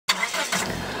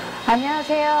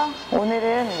안녕하세요.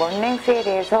 오늘은 원랭스에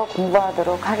대해서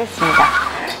공부하도록 하겠습니다.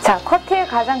 자, 커트의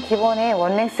가장 기본에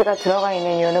원랭스가 들어가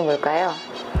있는 이유는 뭘까요?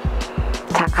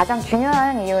 자, 가장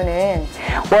중요한 이유는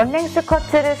원랭스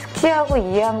커트를 숙지하고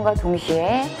이해함과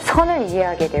동시에 선을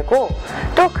이해하게 되고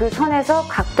또 그 선에서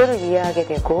각도를 이해하게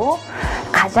되고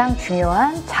가장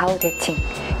중요한 좌우 대칭,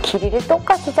 길이를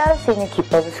똑같이 자를 수 있는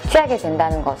기법을 숙지하게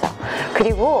된다는 거죠.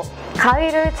 그리고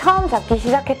가위를 처음 잡기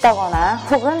시작했다거나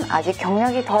혹은 아직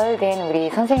경력이 덜 된 우리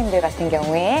선생님들 같은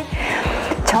경우에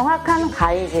정확한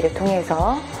가위질을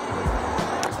통해서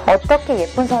어떻게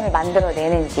예쁜 선을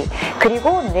만들어내는지,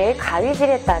 그리고 내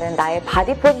가위질에 따른 나의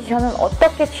바디 포지션은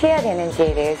어떻게 취해야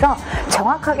되는지에 대해서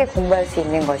정확하게 공부할 수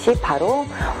있는 것이 바로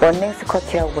원랭스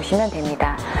커트라고 보시면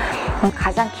됩니다.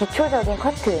 가장 기초적인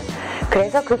커트,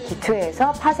 그래서 그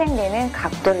기초에서 파생되는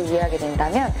각도를 이해하게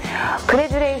된다면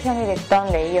그래듀레이션이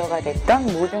됐던 레이어가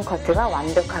됐던 모든 커트가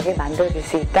완벽하게 만들어질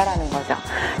수 있다는 거죠.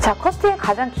 자, 커트의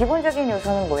가장 기본적인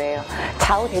요소는 뭐예요?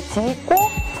 좌우 대칭이 꼭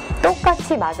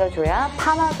똑같이 맞아줘야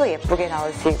파마도 예쁘게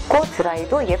나올 수 있고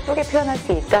드라이도 예쁘게 표현할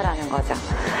수 있다는 거죠.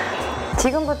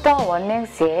 지금부터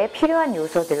원랭스에 필요한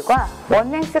요소들과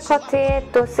원랭스 커트에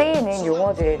또 쓰이는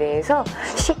용어들에 대해서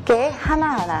쉽게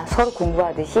하나하나 서로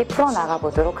공부하듯이 풀어나가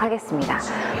보도록 하겠습니다.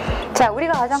 자,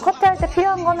 우리가 가장 커트할 때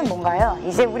필요한 거는 뭔가요?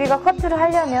 이제 우리가 커트를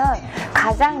하려면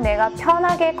가장 내가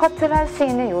편하게 커트를 할 수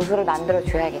있는 요소를 만들어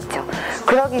줘야겠죠.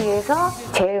 그러기 위해서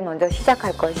제일 먼저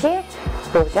시작할 것이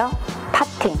뭐죠?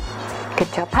 파팅.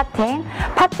 그쵸? 파팅.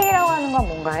 파팅이라고 하는 건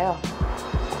뭔가요?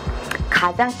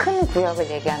 가장 큰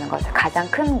구역을 얘기하는 거죠. 가장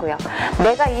큰 구역.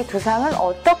 내가 이 두상을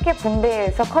어떻게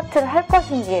분배해서 커트를 할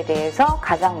것인지에 대해서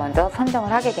가장 먼저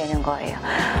선정을 하게 되는 거예요.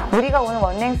 우리가 오늘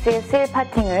원랭스에 쓸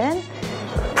파팅은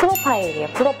프로파일이에요.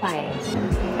 프로파일.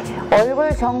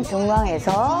 얼굴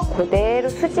정중앙에서 그대로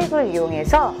수직을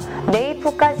이용해서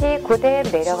네이프까지 그대로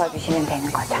내려가 주시면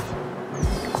되는 거죠.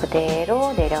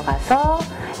 그대로 내려가서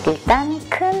일단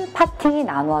큰 파팅이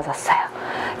나누어졌어요.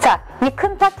 자, 이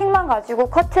큰 파팅만 가지고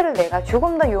커트를 내가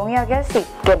조금 더 용이하게 할 수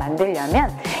있게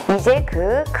만들려면 이제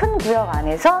그 큰 구역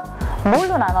안에서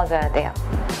뭘로 나눠져야 돼요?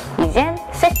 이젠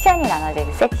섹션이 나눠져야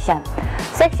돼요. 섹션.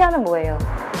 섹션은 뭐예요?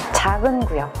 작은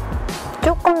구역.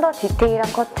 조금 더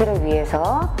디테일한 커트를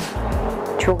위해서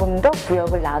조금 더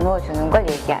구역을 나누어 주는 걸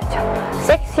얘기하죠.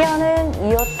 섹션은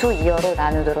이어 투 이어로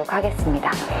나누도록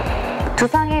하겠습니다.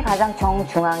 두상의 가장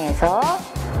정중앙에서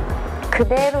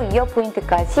그대로 이어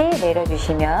포인트까지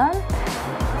내려주시면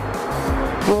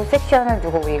이 섹션을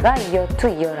두고 우리가 이어 투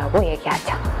이어라고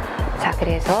얘기하죠. 자,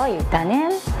 그래서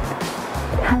일단은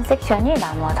한 섹션이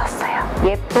나누어졌어요.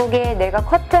 예쁘게 내가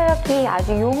커트하기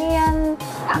아주 용이한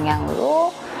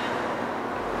방향으로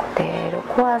그대로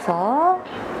꼬아서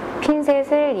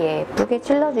핀셋을 예쁘게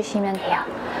찔러주시면 돼요.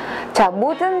 자,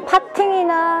 모든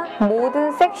파팅이나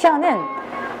모든 섹션은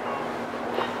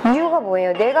이유가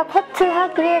뭐예요? 내가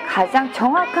커트하기에 가장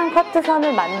정확한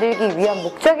커트선을 만들기 위한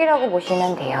목적이라고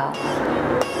보시면 돼요.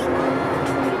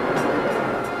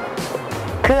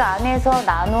 그 안에서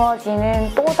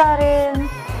나누어지는 또 다른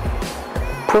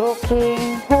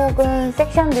브로킹 혹은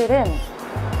섹션들은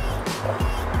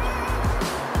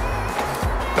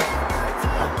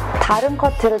다른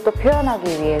커트를 또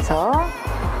표현하기 위해서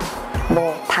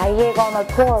뭐 다이애거널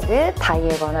포워드,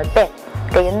 다이애거널 백,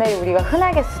 그러니까 옛날에 우리가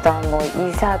흔하게 쓰던 뭐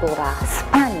이사도라,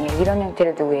 스파니엘 이런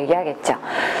형태를 두고 얘기하겠죠.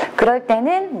 그럴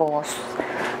때는 뭐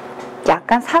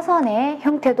약간 사선의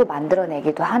형태도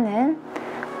만들어내기도 하는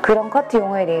그런 커트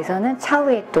용어에 대해서는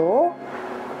차후에 또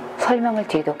설명을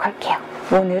드리도록 할게요.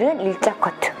 오늘은 일자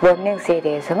커트, 원랭스에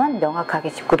대해서만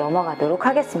명확하게 짚고 넘어가도록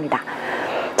하겠습니다.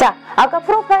 자, 아까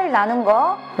프로파일 나눈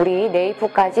거 우리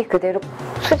네이프까지 그대로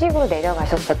수직으로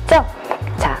내려가셨었죠?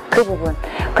 자, 그 부분.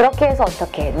 그렇게 해서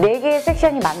어떻게 4개의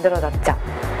섹션이 만들어졌죠?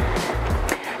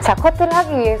 자, 커트를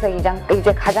하기 위해서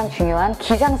이제 가장 중요한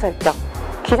기장 설정.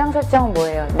 기장 설정은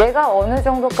뭐예요? 내가 어느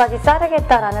정도까지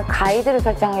자르겠다라는 가이드를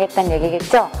설정하겠다는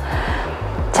얘기겠죠?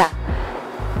 자,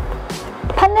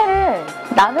 판넬을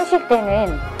나누실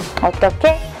때는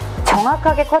어떻게?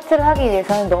 정확하게 커트를 하기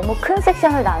위해서는 너무 큰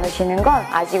섹션을 나누시는 건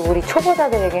아직 우리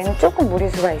초보자들에게는 조금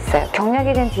무리수가 있어요.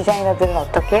 경력이 된 디자이너들은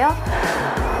어떻게 해요?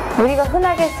 우리가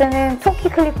흔하게 쓰는 토끼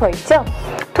클리퍼 있죠?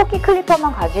 토끼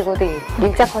클리퍼만 가지고도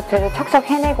일자 커트를 척척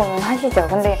해내고는 하시죠.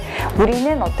 근데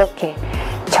우리는 어떻게?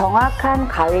 정확한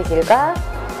가위질과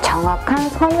정확한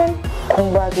선을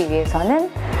공부하기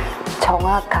위해서는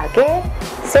정확하게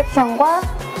섹션과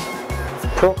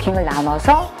브로킹을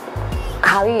나눠서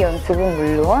가위 연습은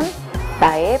물론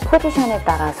나의 포지션에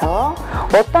따라서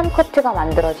어떤 커트가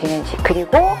만들어지는지,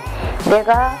 그리고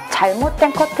내가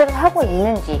잘못된 커트를 하고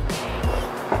있는지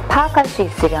파악할 수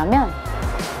있으려면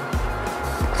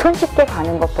손쉽게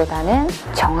가는 것보다는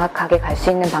정확하게 갈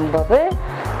수 있는 방법을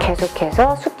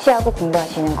계속해서 숙지하고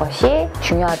공부하시는 것이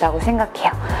중요하다고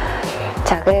생각해요.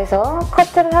 자, 그래서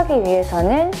커트를 하기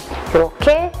위해서는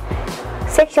이렇게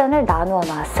섹션을 나누어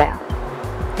놨어요.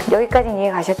 여기까지는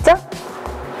이해 가셨죠?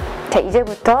 자,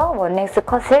 이제부터 원랭스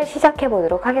컷을 시작해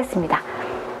보도록 하겠습니다.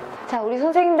 자, 우리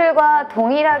선생님들과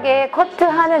동일하게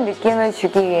커트하는 느낌을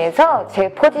주기 위해서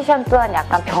제 포지션 또한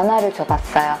약간 변화를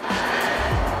줘봤어요.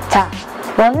 자,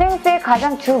 원랭스의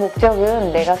가장 주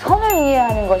목적은 내가 선을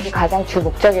이해하는 것이 가장 주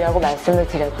목적이라고 말씀을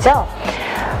드렸죠.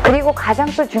 그리고 가장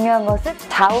또 중요한 것은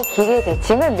좌우 길이의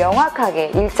대칭을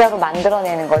명확하게 일자로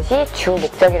만들어내는 것이 주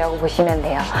목적이라고 보시면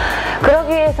돼요. 그러기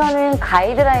위해서는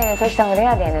가이드라인을 설정을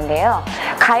해야 되는데요.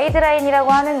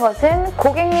 가이드라인이라고 하는 것은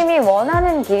고객님이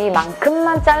원하는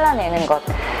길이만큼만 잘라내는 것,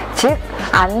 즉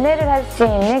안내를 할 수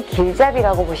있는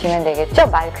길잡이라고 보시면 되겠죠.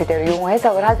 말 그대로 용어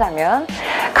해석을 하자면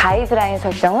가이드라인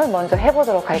설정을 먼저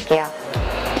해보도록 할게요.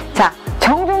 자,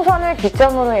 정중선을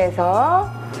기점으로 해서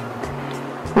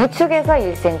우측에서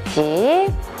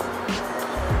 1cm,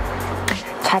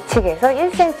 좌측에서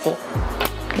 1cm,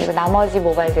 그리고 나머지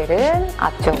모발들은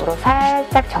앞쪽으로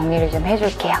살짝 정리를 좀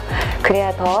해줄게요.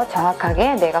 그래야 더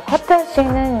정확하게 내가 커트할 수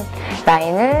있는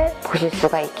라인을 보실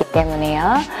수가 있기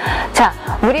때문에요. 자,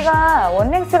 우리가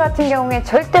원랭스 같은 경우에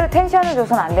절대로 텐션을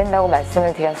줘서는 안 된다고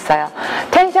말씀을 드렸어요.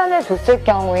 텐션을 줬을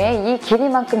경우에 이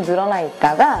길이만큼 늘어나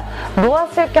있다가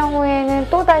놓았을 경우에는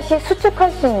또다시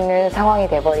수축할 수 있는 상황이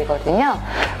돼버리거든요.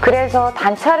 그래서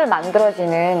단차를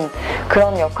만들어지는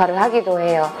그런 역할을 하기도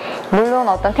해요. 물론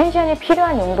어떤 텐션이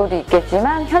필요한 용도도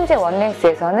있겠지만 현재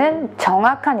원랭스에서는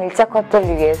정확한 일자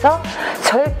커트를 위해서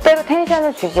절대로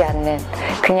텐션을 주지 않는,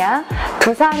 그냥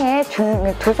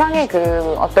두상의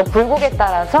그 어떤 굴곡에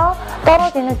따라서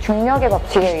떨어지는 중력의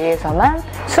법칙에 의해서만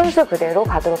순수 그대로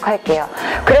가도록 할게요.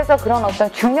 그래서 그런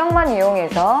어떤 중력만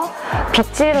이용해서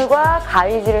빗질과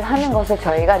가위질을 하는 것을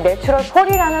저희가 내추럴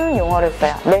폴이라는 용어를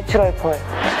써요. 내추럴 폴.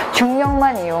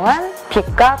 중력만 이용한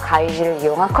빗과 가위질을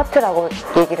이용한 커트라고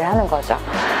얘기를 하는 거죠.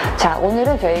 자,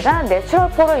 오늘은 저희가 내추럴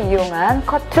폴을 이용한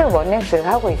커트 원랭스를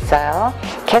하고 있어요.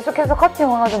 계속해서 커트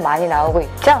용어가 좀 많이 나오고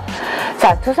있죠.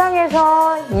 자,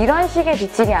 두상에서 이런 식의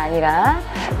빗질이 아니라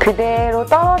그대로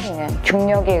떨어지는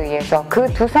중력에 의해서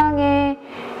그 두상의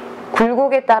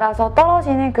굴곡에 따라서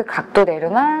떨어지는 그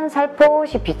각도대로만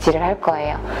살포시 빗질을 할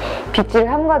거예요.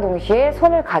 빗질을 함과 동시에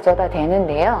손을 가져다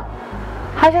대는데요.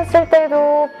 하셨을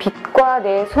때도 빗과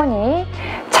내 손이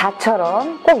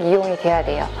자처럼 꼭 이용이 돼야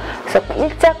돼요. 그래서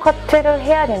일자 커트를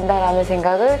해야 된다라는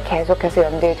생각을 계속해서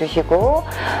염두에 두시고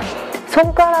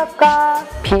손가락과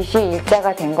빗이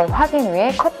일자가 된 걸 확인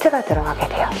후에 커트가 들어가게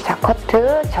돼요. 자,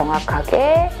 커트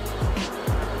정확하게.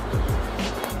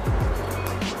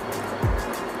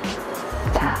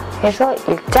 자, 해서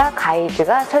일자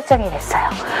가이드가 설정이 됐어요.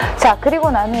 자,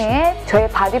 그리고 난 후에 저의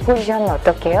바디 포지션은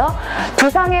어떻게 해요?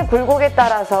 두상의 굴곡에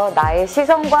따라서 나의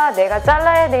시선과 내가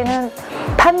잘라야 되는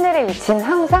판넬의 위치는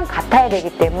항상 같아야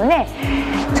되기 때문에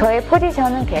저의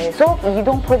포지션은 계속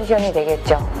이동 포지션이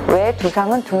되겠죠. 왜?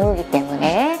 두상은 드물기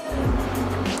때문에.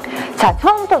 자,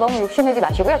 처음부터 너무 욕심내지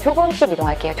마시고요. 조금씩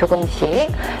이동할게요. 조금씩.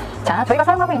 자, 저희가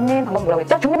사용하고 있는 방법은 뭐라고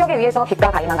했죠? 중력에 의해서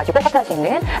빗과 가위만 가지고 커트할 수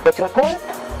있는 내추럴 폴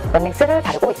원랭스를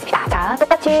다루고 있습니다. 자,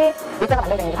 똑같이 일자가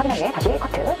만들어졌는지 확인한 후에 다시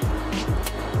커트.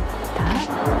 자,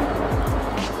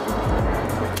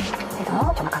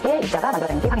 그래서 정확하게 일자가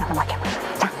만들어졌는지 확인하도록 할게요.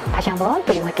 자, 다시 한번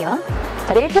또 이용할게요.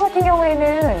 자, 네이트 같은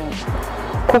경우에는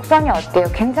곡선이 어때요?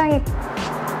 굉장히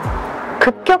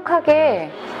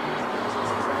급격하게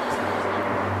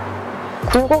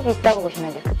굴곡이 있다고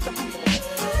보시면 돼요.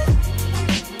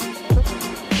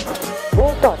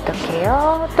 또 어떻게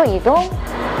해요? 또 이동.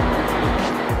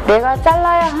 내가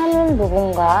잘라야 하는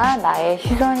부분과 나의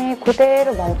시선이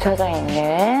그대로 멈춰져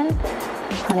있는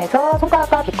선에서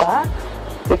손가락과 빗과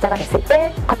일자가 됐을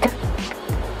때 커트.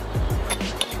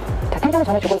 자, 텐션을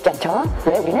전혀 주고 있지 않죠?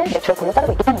 왜? 우리는 내추럴 폴로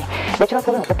자르고 있기 때문에. 내추럴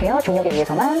폴은 어떻게 해요? 중력에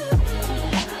의해서만.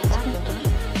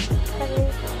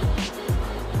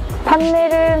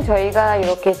 판넬은 저희가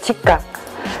이렇게 직각,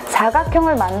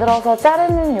 사각형을 만들어서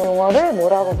자르는 용어를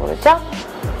뭐라고 부르죠?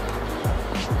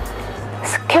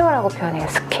 스퀘어라고 표현해요.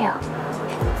 스퀘어.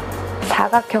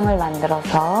 사각형을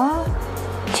만들어서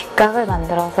직각을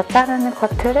만들어서 자르는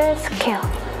커트를 스퀘어.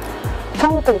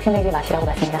 처음부터 욕심내지 마시라고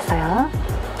말씀드렸어요.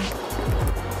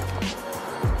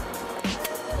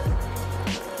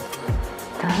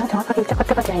 자, 정확하게 일자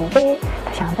커트가 되어 있는지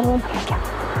다시 한번 확인할게요.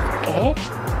 이렇게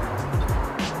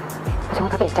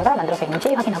정확하게 일자가 만들어져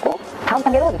있는지 확인하고 다음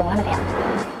단계로 이동을 하면 돼요.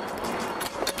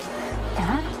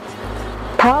 자,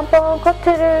 다음번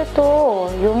커트를 또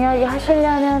용이하게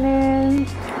하시려면은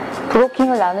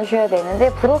브로킹을 나누셔야 되는데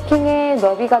브로킹의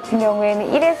너비 같은 경우에는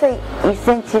 1에서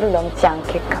 2cm를 넘지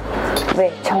않게끔,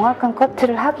 왜? 정확한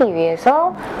커트를 하기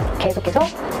위해서 계속해서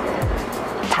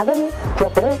작은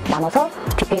구역들을 나눠서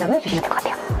디테일함을 주시면 될 것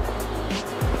같아요.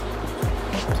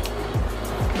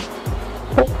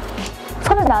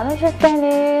 선을 나누실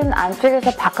때는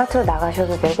안쪽에서 바깥으로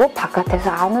나가셔도 되고 바깥에서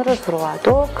안으로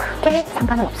들어와도 크게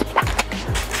상관은 없습니다.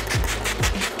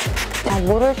 자,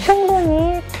 물을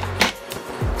충분히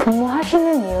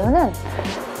분무하시는 이유는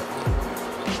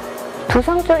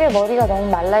두상 쪽에 머리가 너무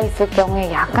말라있을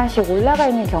경우에 약간씩 올라가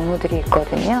있는 경우들이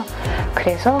있거든요.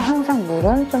 그래서 항상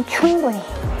물은 좀 충분히.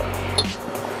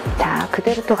 자,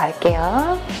 그대로 또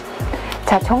갈게요.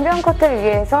 자, 정교한 커트를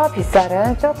위해서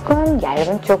빗살은 조금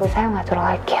얇은 쪽을 사용하도록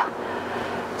할게요.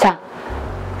 자,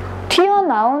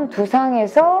 튀어나온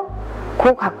두상에서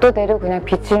그 각도대로 그냥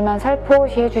빗질만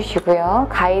살포시 해주시고요.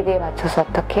 가이드에 맞춰서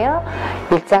어떻게 해요?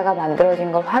 일자가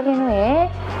만들어진 걸 확인 후에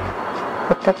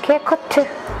어떻게 커트.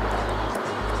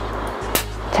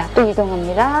 자, 또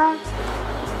이동합니다.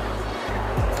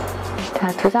 자,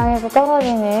 두상에서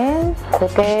떨어지는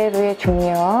그대로의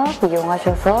중력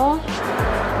이용하셔서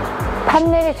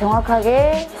판넬이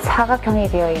정확하게 사각형이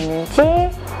되어 있는지,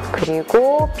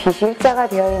 그리고 빗이 일자가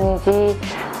되어 있는지,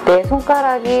 내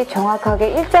손가락이 정확하게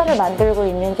일자를 만들고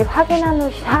있는지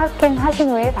확인하신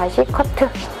후에 다시 커트.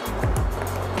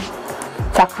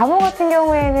 자, 가모 같은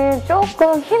경우에는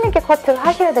조금 힘있게 커트를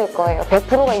하셔야 될 거예요.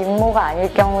 100%가 인모가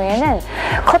아닐 경우에는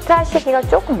커트 하시기가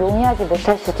조금 용이하지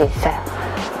못할 수도 있어요.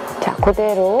 자,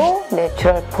 그대로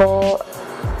내추럴 포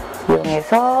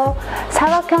이용해서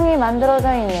사각형이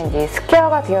만들어져 있는지,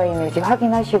 스퀘어가 되어 있는지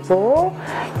확인하시고,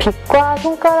 빗과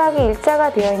손가락이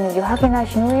일자가 되어 있는지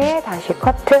확인하신 후에 다시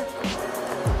커트.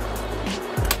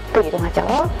 또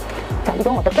이동하죠. 자,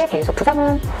 이동 어떻게? 계속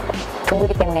두상은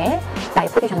둥글기 때문에 나의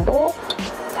포지션도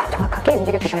정확하게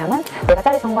움직여 주셔야만, 내가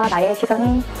자를 선과 나의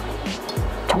시선이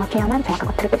정확해야만 정확한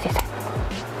커트를 뺄 수 있어요.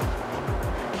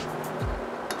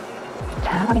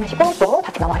 자, 확인하시고 또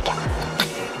다시 넘어갈게요.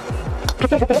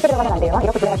 빗이 이렇게 들어가면 안 돼요.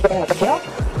 이렇게 들어가시게 되면 어떻게 해요?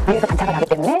 위에서 단차가 나기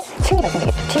때문에 침이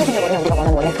발생되겠죠. 침이 생겨버리면 우리가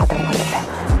원하는 원랭스 커트는 걸리겠어요.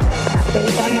 자, 그대로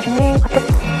이렇게 확인하신 후에 커트.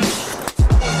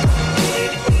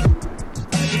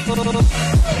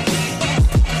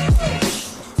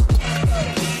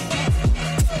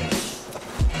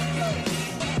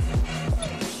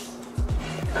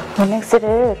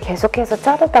 원랭스를 계속해서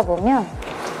자르다 보면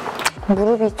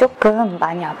무릎이 조금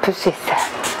많이 아플 수 있어요.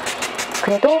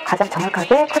 그래도 가장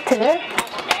정확하게 커트를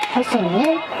할 수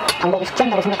있는 방법이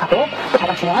숙지한다고 생각하고, 또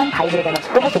가장 중요한 가이드에 대한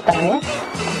연습도 할 수 있다는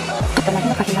점만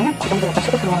생각하신다면 그 정도 약간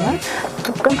수고스러움은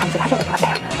조금 감수를 하셔야 될 것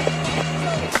같아요.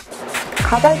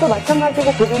 가발도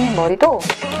마찬가지고 볼륨인 머리도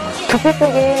두피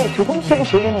쪽에 조금씩은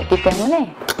볼륨이 있기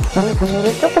때문에 물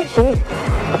분무를 조금씩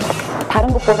다른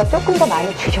것보다 조금 더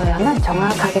많이 주셔야만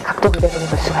정확하게 각도 그대로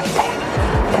볼 수가 있어요.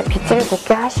 자, 빗질을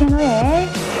곱게 하신 후에,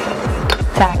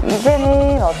 자,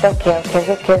 이제는 어떻게 해요?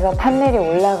 계속해서 판넬이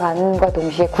올라가는과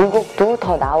동시에 굴곡도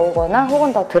더 나오거나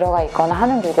혹은 더 들어가 있거나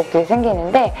하는 굴곡들이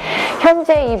생기는데,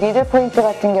 현재 이 미들 포인트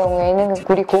같은 경우에는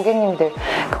우리 고객님들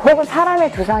혹은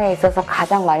사람의 두상에 있어서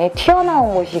가장 많이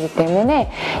튀어나온 곳이기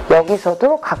때문에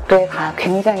여기서도 각도에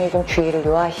굉장히 좀 주의를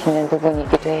요하시는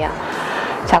부분이기도 해요.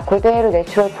 자, 그대로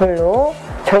내추럴 폴로,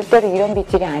 절대로 이런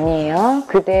빗질이 아니에요.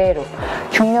 그대로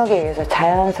중력에 의해서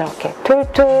자연스럽게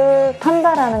툴툴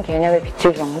턴다라는 개념의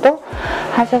빗질 정도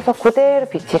하셔서 그대로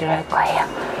빗질을 할 거예요.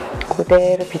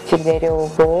 그대로 빗질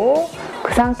내려오고,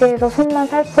 그 상태에서 손만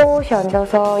살포시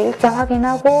얹어서 일자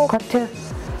확인하고 커트,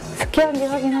 스퀘어인지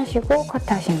확인하시고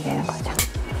커트 하시면 되는 거죠.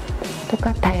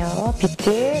 똑같아요.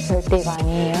 빗질 절대 이거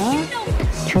아니에요.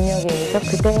 중력에 의해서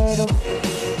그대로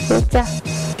일자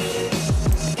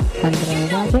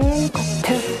만들어내서 확인,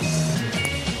 커트.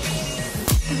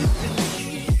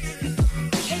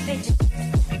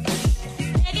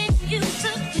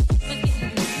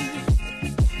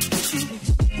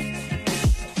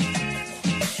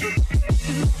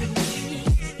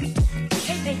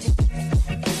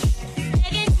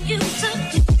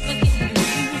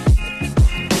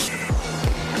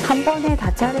 한 번에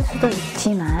다 자를 수도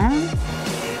있지만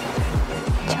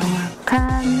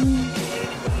정확한,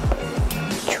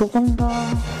 조금 더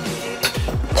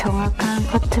정확한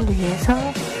커트를 위해서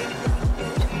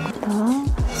조금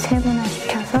더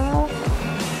세분화시켜서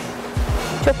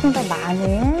조금 더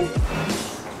많은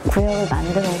구역을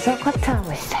만들어서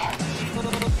커트하고 있어요.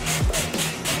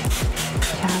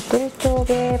 자, 뜰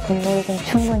쪽에 분무를 좀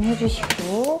충분히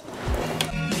해주시고,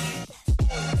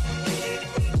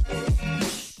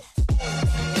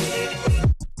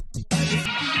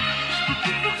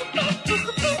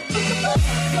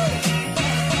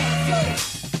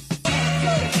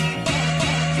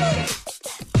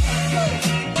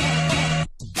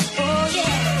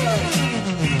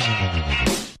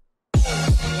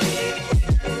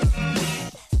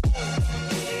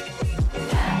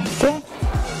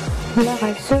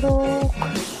 올라갈수록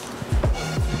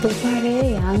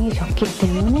모발의 양이 적기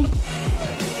때문에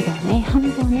이번에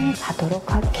한 번에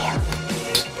가도록 할게요.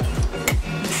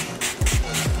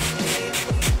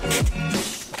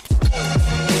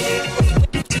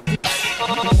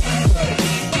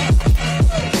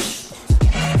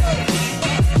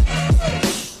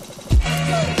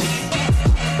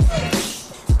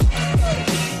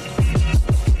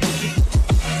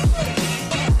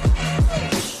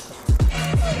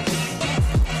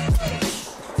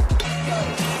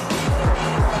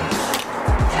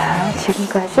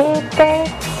 지금까지 백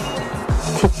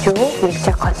뒤쪽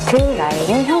일자 커트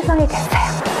라인이 형성이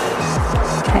됐어요.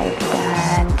 자,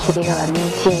 일단 길이가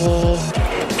맞는지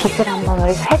빗을 한번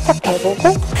우리 살짝 대보고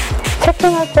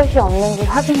체킹할 것이 없는지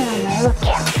확인을 한번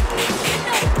해볼게요.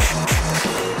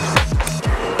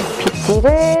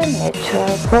 빗질은 내추럴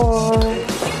볼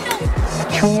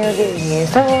중력에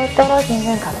의해서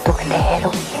떨어지는 각도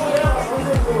그대로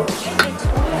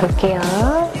볼게요.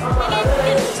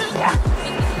 자,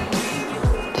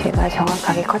 제가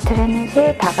정확하게 커트를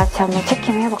했는지 다 같이 한번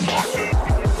체킹해 볼게요.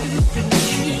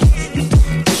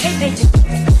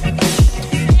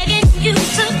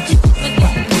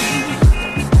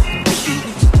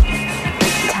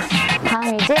 자,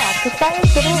 다음 이제 앞뒤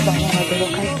사이즈로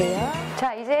넘어가도록 할게요.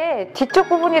 자, 이제 뒤쪽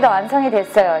부분이 다 완성이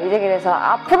됐어요. 이제 그래서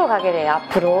앞으로 가게 돼요.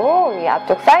 앞으로 이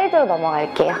앞쪽 사이드로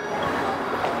넘어갈게요.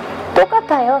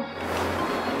 똑같아요.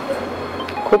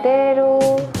 그대로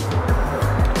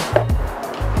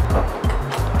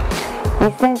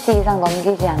 2cm 이상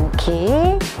넘기지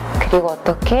않기, 그리고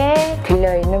어떻게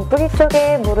들려있는 뿌리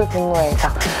쪽에 물을 분무해서,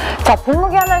 자,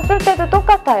 분무기 하나 쓸 때도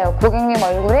똑같아요. 고객님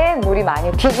얼굴에 물이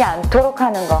많이 튀지 않도록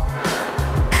하는 거.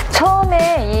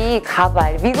 처음에 이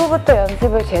가발, 미국부터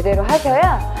연습을 제대로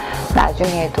하셔야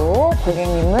나중에도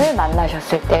고객님을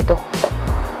만나셨을 때도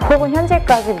혹은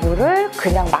현재까지 물을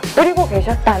그냥 막 뿌리고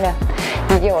계셨다면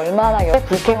이게 얼마나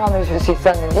불쾌감을 줄 수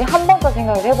있었는지 한 번 더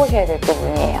생각을 해보셔야 될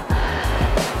부분이에요.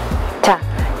 자,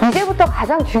 이제부터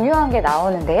가장 중요한 게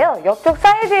나오는데요. 옆쪽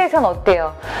사이드에선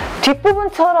어때요?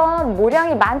 뒷부분처럼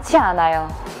모량이 많지 않아요.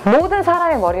 모든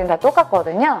사람의 머리는 다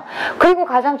똑같거든요. 그리고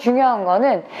가장 중요한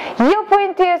거는 이어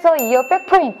포인트에서 이어 백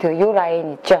포인트, 이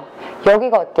라인 있죠?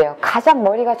 여기가 어때요? 가장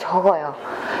머리가 적어요.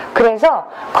 그래서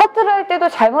커트를 할 때도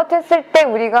잘못했을 때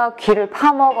우리가 귀를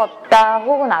파먹었다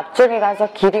혹은 앞쪽에 가서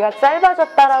길이가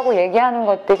짧아졌다라고 얘기하는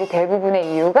것들이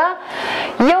대부분의 이유가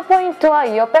이어 포인트와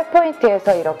이어 백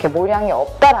포인트에서 이렇게 모량이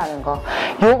없다라는 거.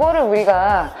 요거를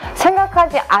우리가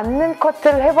생각하지 않는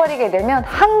커트를 해버리게 되면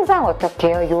항상 어떻게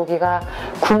해요? 여기가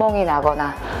구멍이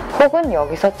나거나 혹은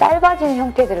여기서 짧아지는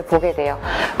형태들을 보게 돼요.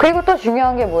 그리고 또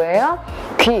중요한 게 뭐예요?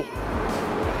 귀.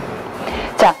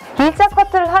 자, 일자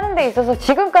커트를 하는 데 있어서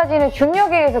지금까지는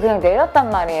중력에 의해서 그냥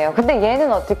내렸단 말이에요. 근데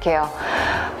얘는 어떻게 해요?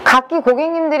 각기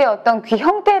고객님들의 어떤 귀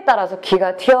형태에 따라서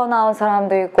귀가 튀어나온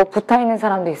사람도 있고 붙어있는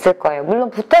사람도 있을 거예요.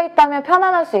 물론 붙어있다면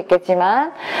편안할 수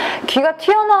있겠지만 귀가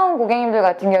튀어나온 고객님들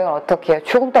같은 경우는 어떻게 해요?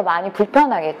 조금 더 많이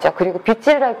불편하겠죠. 그리고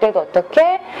빗질을 할 때도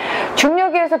어떻게?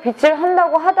 중력에 의해서 빗질을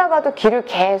한다고 하다가도 귀를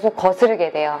계속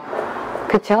거스르게 돼요.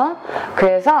 그쵸?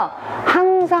 그래서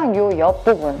항상 요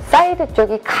옆부분, 사이드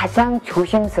쪽이 가장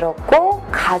조심스럽고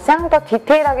가장 더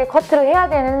디테일하게 커트를 해야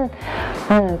되는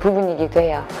부분이기도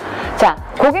해요. 자,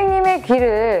 고객님의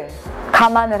귀를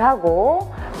감안을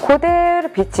하고 그대로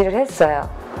빗질을 했어요.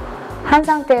 한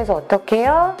상태에서 어떻게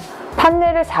해요?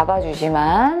 판넬을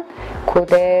잡아주지만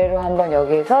그대로 한번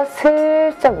여기에서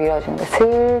슬쩍 밀어줍니다.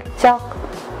 슬쩍.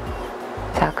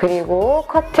 자, 그리고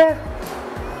커트.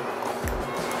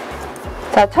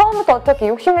 자, 처음부터 어떻게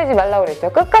욕심내지 말라고 그랬죠?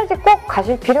 끝까지 꼭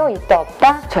가실 필요 있다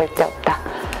없다? 절대 없다.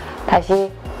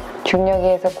 다시 중력에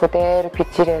의해서 그대로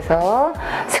빗질해서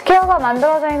스퀘어가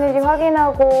만들어져 있는지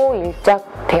확인하고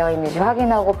일작 되어 있는지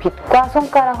확인하고 빗과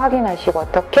손가락 확인하시고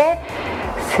어떻게?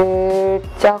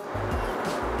 슬쩍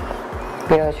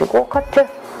밀어주고 커트.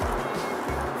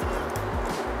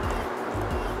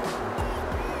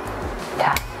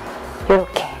 자,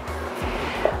 이렇게.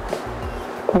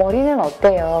 머리는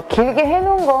어때요? 길게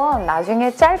해놓은 건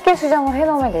나중에 짧게 수정을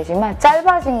해놓으면 되지만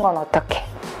짧아진 건 어떻게?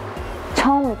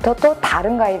 처음부터 또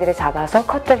다른 가이드를 잡아서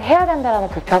커트를 해야 된다는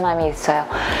불편함이 있어요.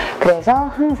 그래서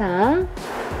항상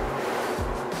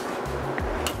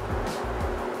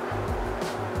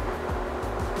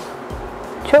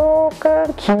조금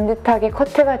긴 듯하게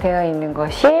커트가 되어 있는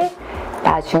것이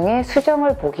나중에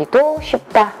수정을 보기도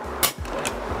쉽다.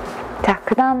 자,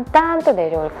 그 다음 딴 또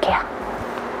내려올게요.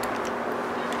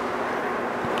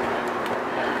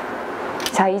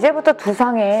 자, 이제부터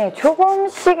두상에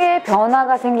조금씩의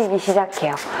변화가 생기기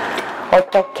시작해요.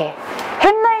 어떻게?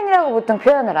 햄라인이라고 보통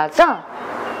표현을 하죠?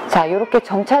 자, 이렇게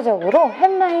점차적으로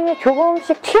햄라인이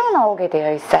조금씩 튀어나오게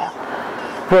되어 있어요.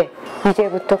 왜?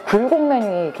 이제부터 굴곡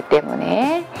메뉴이기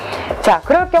때문에. 자,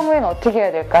 그럴 경우에는 어떻게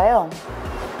해야 될까요?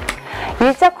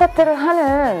 일자 커트를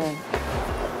하는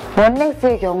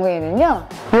원랭스의 경우에는요,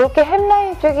 이렇게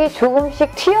햄라인 쪽이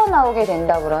조금씩 튀어나오게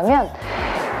된다 그러면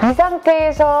이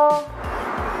상태에서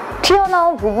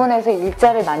튀어나온 부분에서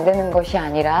일자를 만드는 것이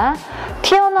아니라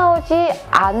튀어나오지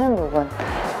않은 부분,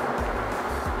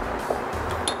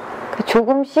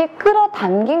 조금씩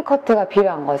끌어당긴 커트가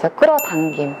필요한 거죠.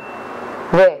 끌어당김.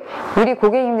 왜? 우리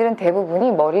고객님들은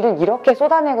대부분이 머리를 이렇게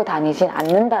쏟아내고 다니진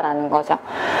않는다라는 거죠.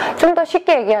 좀 더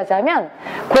쉽게 얘기하자면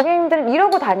고객님들은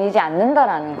이러고 다니지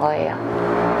않는다라는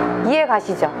거예요. 이해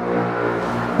가시죠?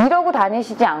 이러고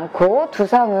다니시지 않고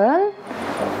두상은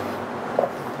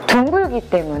둥글기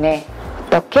때문에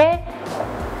어떻게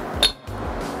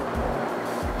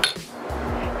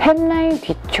햄라인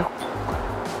뒤쪽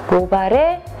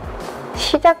모발의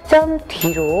시작점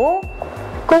뒤로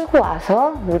끌고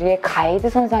와서 우리의 가이드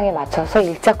선상에 맞춰서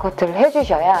일자 커트를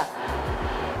해주셔야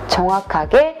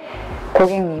정확하게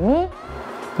고객님이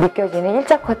느껴지는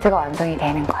일자 커트가 완성이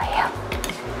되는 거예요.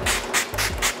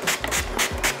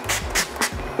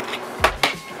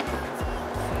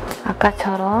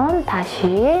 아까처럼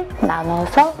다시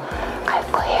나눠서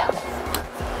갈 거예요.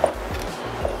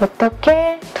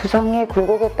 어떻게 두상의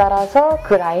굴곡에 따라서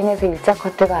그 라인에서 일자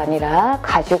커트가 아니라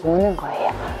가지고 오는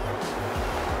거예요.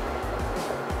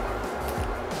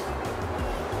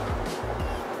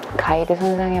 가이드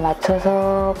선상에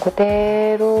맞춰서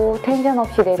그대로 텐션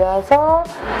없이 내려와서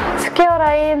스퀘어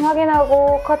라인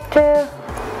확인하고 커트.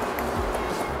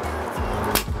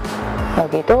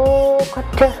 여기도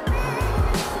커트.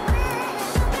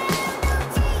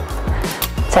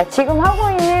 자, 지금 하고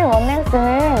있는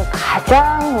원랭스는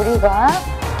가장 우리가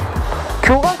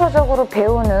교과서적으로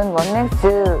배우는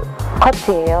원랭스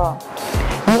커트예요.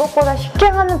 이것보다 쉽게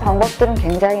하는 방법들은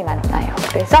굉장히 많아요.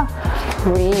 그래서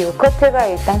우리 이 커트가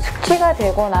일단 숙지가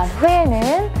되고 난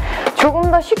후에는 조금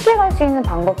더 쉽게 갈 수 있는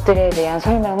방법들에 대한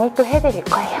설명을 또 해드릴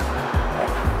거예요.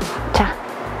 자,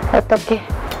 어떻게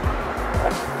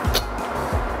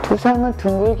두상은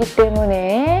둥글기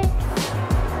때문에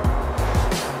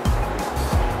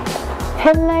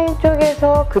햄라인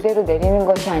쪽에서 그대로 내리는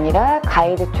것이 아니라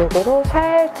가이드 쪽으로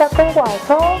살짝 끌고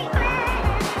와서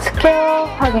스퀘어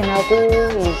확인하고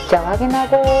일자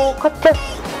확인하고 커트.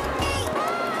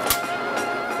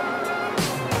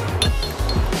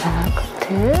 자,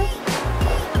 커트.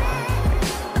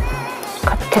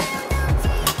 커트.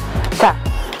 자,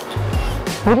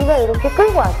 우리가 이렇게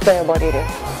끌고 왔어요, 머리를.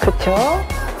 그쵸?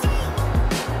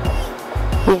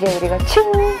 이제 우리가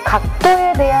층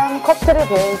각도에 대한 커트를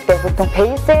배울 때 보통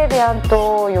베이스에 대한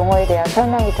또 용어에 대한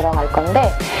설명이 들어갈 건데,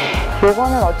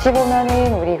 요거는 어찌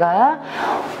보면은 우리가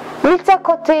일자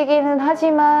커트이기는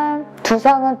하지만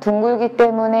두상은 둥글기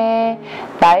때문에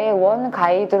나의 원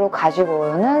가이드로 가지고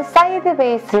오는 사이드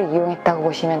베이스를 이용했다고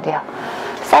보시면 돼요.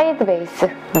 사이드 베이스.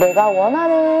 내가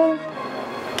원하는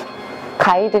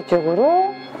가이드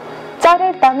쪽으로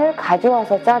자를 단을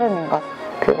가져와서 자르는 것.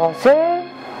 그것을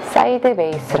사이드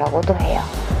베이스라고도 해요.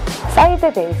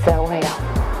 사이드 베이스라고 해요.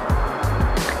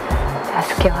 자,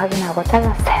 스퀘어 확인하고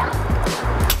잘랐어요.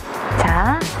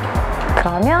 자,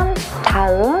 그러면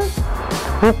다음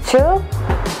우측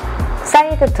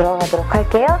사이드 들어가도록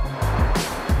할게요.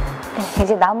 네,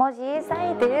 이제 나머지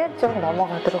사이드 좀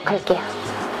넘어가도록 할게요.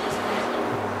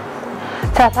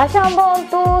 자, 다시 한번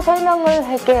또 설명을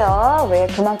할게요. 왜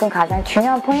그만큼 가장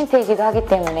중요한 포인트이기도 하기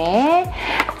때문에.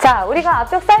 자, 우리가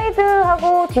앞쪽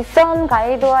사이드하고 뒷선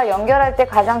가이드와 연결할 때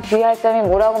가장 주의할 점이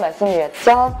뭐라고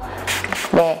말씀드렸죠?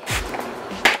 네.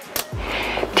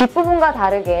 뒷부분과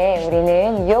다르게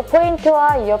우리는 이어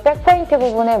포인트와 이어 백 포인트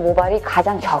부분의 모발이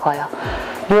가장 적어요.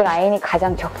 이 라인이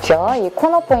가장 적죠. 이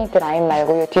코너 포인트 라인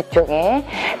말고 이 뒤쪽에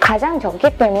가장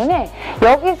적기 때문에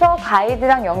여기서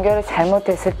가이드랑 연결을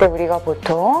잘못했을 때 우리가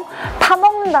보통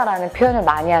파먹는다라는 표현을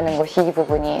많이 하는 것이 이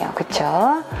부분이에요.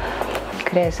 그쵸?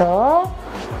 그래서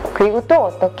그리고 또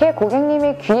어떻게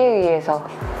고객님의 귀에 의해서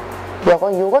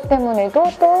요것 때문에도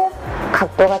또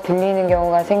각도가 들리는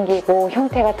경우가 생기고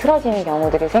형태가 틀어지는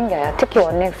경우들이 생겨요. 특히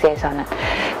원랭스에서는.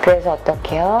 그래서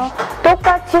어떻게 해요?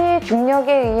 똑같이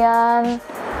중력에 의한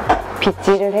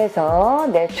빗질을 해서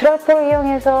내추럴폴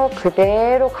이용해서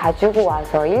그대로 가지고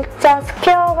와서 일자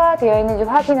스퀘어가 되어 있는지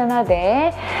확인은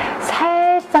하되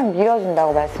살짝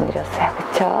밀어준다고 말씀드렸어요.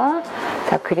 그쵸?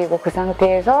 자, 그리고 그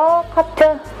상태에서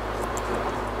커트.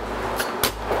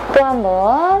 또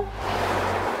한번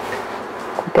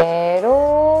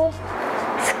그대로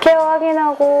스퀘어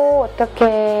확인하고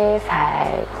어떻게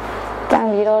살짝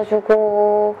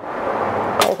밀어주고,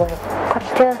 아이고,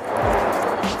 커트.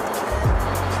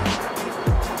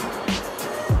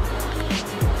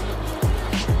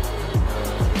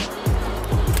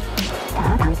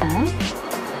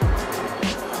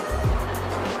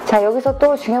 자, 여기서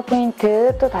또 중요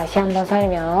포인트 또 다시 한번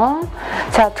설명.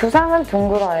 자, 두상은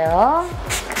둥글어요.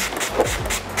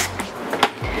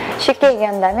 쉽게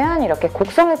얘기한다면 이렇게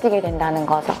곡선을 띠게 된다는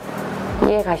거죠.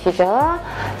 이해 가시죠?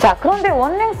 자, 그런데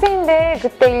원랭스인데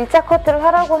그때 일자 커트를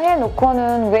하라고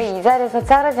해놓고는 왜 이 자리에서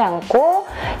자르지 않고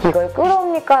이걸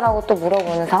끌어옵니까? 라고 또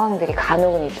물어보는 상황들이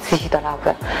간혹은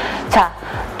있으시더라고요. 자,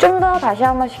 좀 더 다시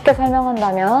한번 쉽게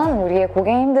설명한다면 우리의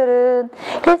고객님들은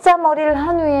일자 머리를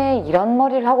한 후에 이런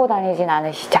머리를 하고 다니진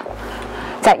않으시죠?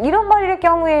 자, 이런 머리의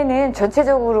경우에는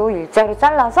전체적으로 일자로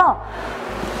잘라서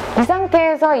이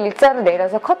상태에서 일자로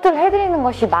내려서 커트를 해드리는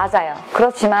것이 맞아요.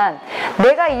 그렇지만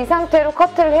내가 이 상태로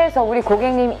커트를 해서 우리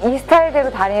고객님이 이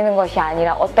스타일대로 다니는 것이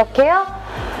아니라 어떻게 해요?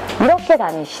 이렇게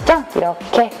다니시죠?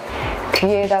 이렇게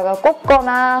뒤에다가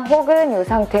꽂거나 혹은 이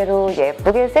상태로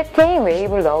예쁘게 세팅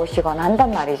웨이브를 넣으시거나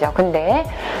한단 말이죠. 근데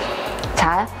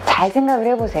자, 잘 생각을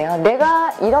해보세요.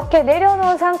 내가 이렇게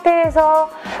내려놓은 상태에서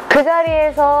그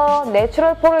자리에서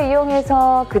내추럴 폴을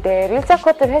이용해서 그대로 일자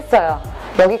커트를 했어요.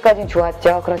 여기까지는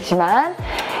좋았죠. 그렇지만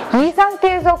이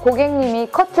상태에서 고객님이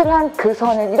커트를 한 그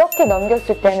선을 이렇게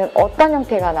넘겼을 때는 어떤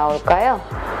형태가 나올까요?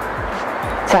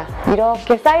 자,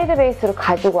 이렇게 사이드 베이스로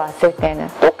가지고 왔을 때는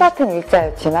똑같은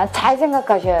일자였지만 잘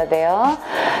생각하셔야 돼요.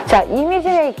 자, 이미지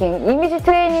메이킹, 이미지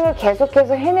트레이닝을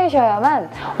계속해서 해내셔야만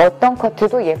어떤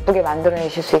커트도 예쁘게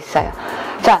만들어내실 수 있어요.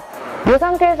 자, 이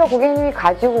상태에서 고객님이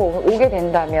가지고 오게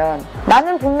된다면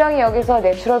나는 분명히 여기서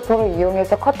내추럴 폴을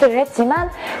이용해서 커트를 했지만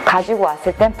가지고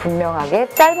왔을 땐 분명하게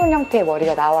짧은 형태의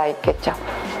머리가 나와 있겠죠.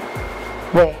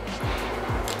 왜?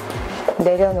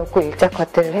 내려놓고 일자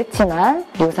커트를 했지만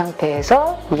이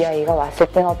상태에서 이 아이가 왔을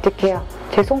땐 어떻게 해요?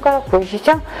 제 손가락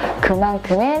보이시죠?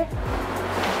 그만큼의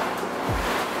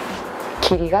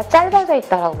길이가 짧아져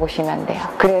있다고 보시면 돼요.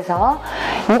 그래서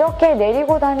이렇게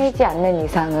내리고 다니지 않는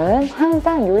이상은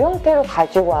항상 이 형태로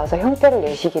가지고 와서 형태를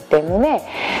내시기 때문에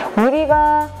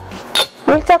우리가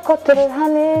일자 커트를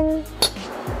하는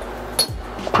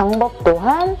방법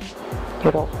또한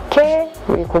이렇게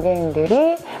우리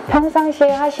고객님들이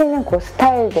평상시에 하시는 그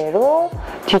스타일대로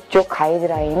뒤쪽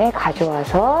가이드라인에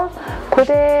가져와서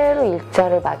그대로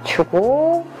일자를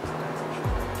맞추고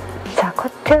자,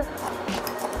 커트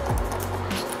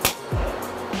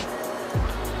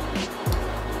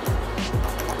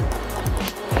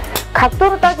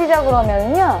각도로 따지자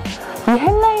그러면요, 이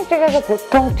햄라인 쪽에서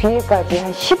보통 뒤에까지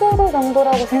한 15도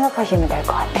정도라고 생각하시면 될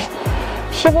것 같아요.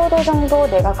 15도 정도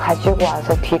내가 가지고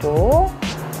와서 뒤로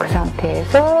그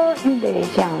상태에서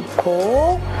흔들리지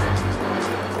않고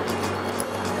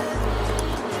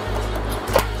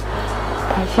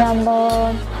자, 다시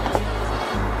한번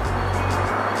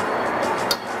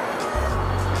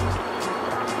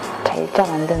자, 일자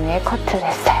만든 후에 커트를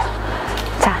했어요.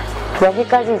 자,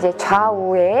 여기까지 이제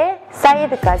좌우에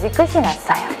사이드까지 끝이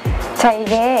났어요. 자,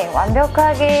 이게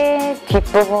완벽하게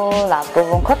뒷부분,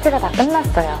 앞부분 커트가 다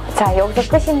끝났어요. 자,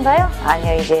 여기서 끝인가요?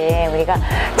 아니요, 이제 우리가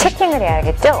체킹을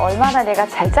해야겠죠? 얼마나 내가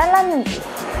잘 잘랐는지,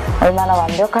 얼마나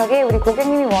완벽하게 우리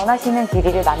고객님이 원하시는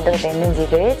길이를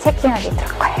만들어냈는지를 체킹하게 될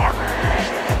거예요.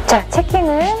 자,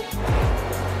 체킹은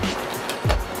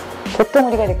보통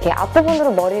우리가 이렇게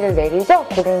앞부분으로 머리를 내리죠?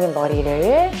 고객님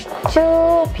머리를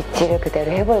쭉 빗질을 그대로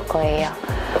해볼 거예요.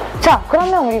 자,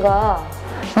 그러면 우리가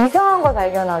이상한 걸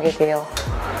발견하게 돼요.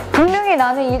 분명히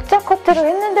나는 일자 커트를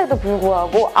했는데도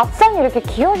불구하고 앞선이 이렇게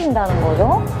길어진다는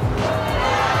거죠?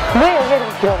 왜 여기가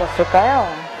이렇게 길어졌을까요?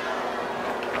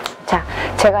 자,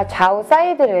 제가 좌우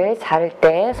사이드를 자를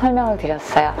때 설명을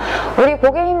드렸어요. 우리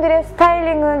고객님들의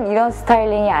스타일링은 이런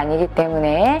스타일링이 아니기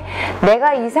때문에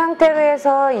내가 이 상태로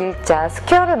해서 일자,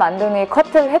 스퀘어를 만든 후에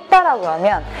커트를 했다라고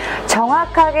하면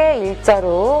정확하게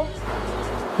일자로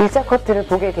일자 커트를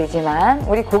보게 되지만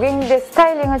우리 고객님들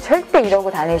스타일링은 절대 이러고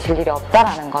다니실 일이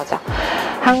없다라는 거죠.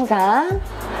 항상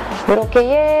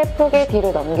이렇게 예쁘게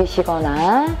뒤로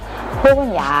넘기시거나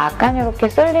혹은 약간 이렇게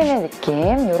쏠리는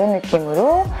느낌, 이런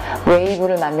느낌으로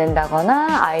웨이브를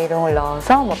만든다거나 아이롱을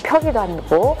넣어서 뭐 펴기도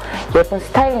하고 예쁜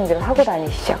스타일링들을 하고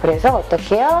다니시죠. 그래서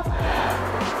어떻게 해요?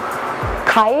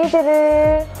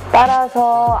 가이드를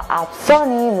따라서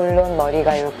앞선이 물론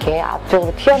머리가 이렇게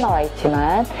앞쪽으로 튀어나와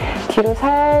있지만 뒤로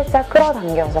살짝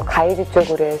끌어당겨서 가이드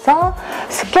쪽으로 해서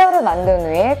스퀘어를 만든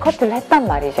후에 커트를 했단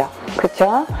말이죠.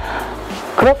 그쵸?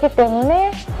 그렇기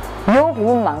때문에 이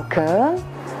부분만큼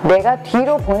내가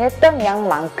뒤로 보냈던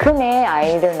양만큼의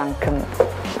아이들만큼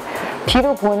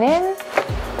뒤로 보낸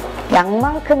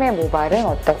양만큼의 모발은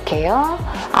어떻게 해요?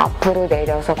 앞으로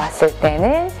내려서 봤을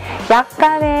때는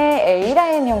약간의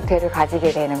A라인 형태를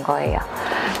가지게 되는 거예요.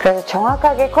 그래서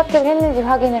정확하게 커트를 했는지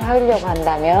확인을 하려고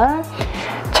한다면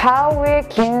좌우의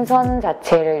긴 선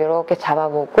자체를 이렇게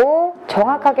잡아보고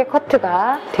정확하게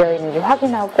커트가 되어 있는지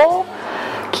확인하고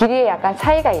길이에 약간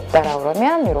차이가 있다라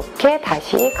그러면 이렇게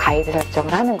다시 가이드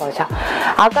설정을 하는 거죠.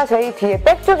 아까 저희 뒤에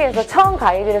백 쪽에서 처음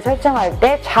가이드를 설정할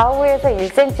때 좌우에서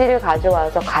 1cm를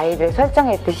가져와서 가이드를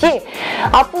설정했듯이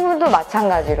앞부분도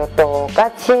마찬가지로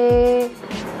똑같이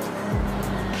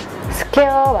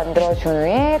스퀘어 만들어준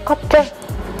후에 커트,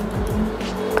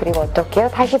 그리고 어떻게 해요?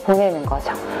 다시 보내는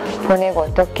거죠. 보내고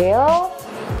어떻게 해요?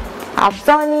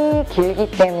 앞선이 길기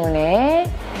때문에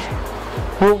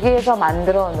여기에서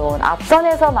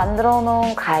앞선에서 만들어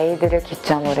놓은 가이드를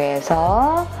기점으로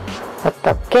해서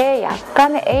어떻게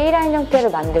약간의 A라인 형태를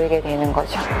만들게 되는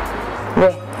거죠.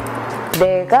 왜?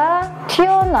 내가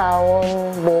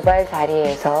튀어나온 모발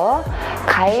자리에서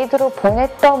가이드로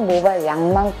보냈던 모발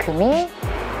양만큼이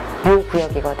이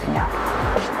구역이거든요.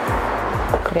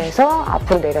 그래서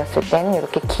앞으로 내렸을 때는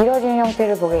이렇게 길어지는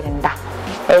형태를 보게 된다.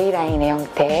 A라인의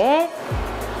형태.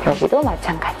 여기도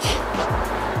마찬가지.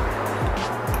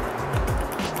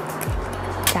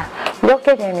 자,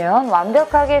 이렇게 되면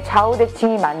완벽하게 좌우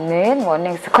대칭이 맞는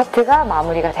원랭스 커트가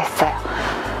마무리가 됐어요.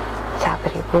 자,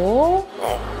 그리고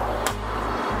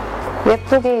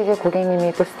예쁘게 이제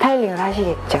고객님이 또 스타일링을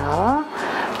하시겠죠.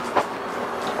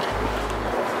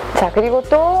 자, 그리고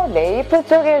또 네이프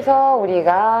쪽에서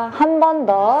우리가 한 번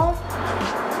더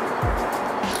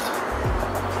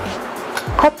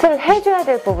커트를 해줘야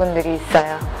될 부분들이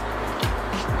있어요.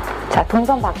 자,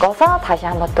 동선 바꿔서 다시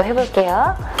한번 또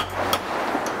해볼게요.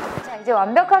 자, 이제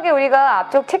완벽하게 우리가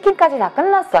앞쪽 체킹까지 다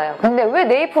끝났어요. 근데 왜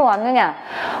네이프로 왔느냐?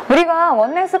 우리가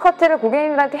원랭스 커트를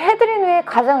고객님들한테 해드린 후에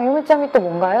가장 의문점이 또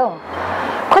뭔가요?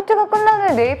 커트가 끝난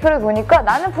후에 네이프를 보니까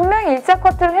나는 분명히 일자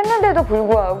커트를 했는데도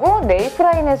불구하고 네이프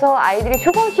라인에서 아이들이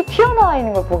조금씩 튀어나와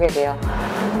있는 걸 보게 돼요.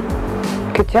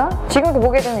 그쵸? 지금도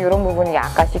보게 되면 이런 부분이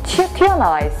약간씩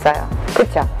튀어나와 있어요.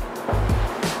 그쵸?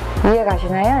 이해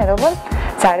가시나요, 여러분?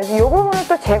 자, 그래서 이 부분을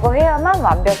또 제거해야만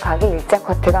완벽하게 일자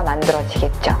커트가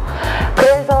만들어지겠죠.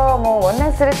 그래서 뭐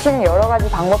원랭스를 치는 여러 가지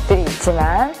방법들이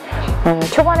있지만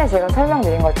초반에 제가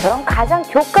설명드린 것처럼 가장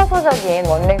교과서적인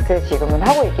원랭스를 지금은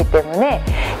하고 있기 때문에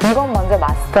이건 먼저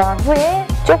마스터한 후에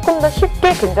조금 더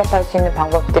쉽게 근접할 수 있는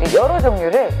방법들이 여러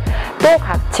종류를 또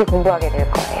같이 공부하게 될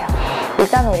거예요.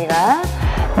 일단 우리가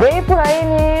네이프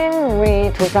라인은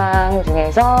우리 두상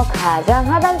중에서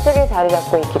가장 하단 쪽에 자리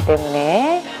잡고 있기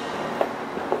때문에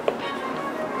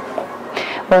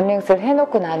원랭스를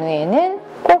해놓고 난 후에는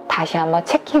꼭 다시 한번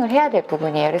체킹을 해야 될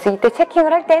부분이에요. 그래서 이때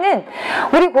체킹을 할 때는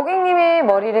우리 고객님의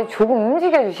머리를 조금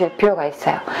움직여 주실 필요가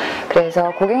있어요.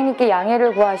 그래서 고객님께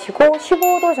양해를 구하시고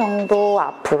 15도 정도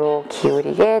앞으로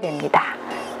기울이게 됩니다.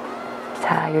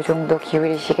 자, 이 정도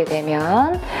기울이시게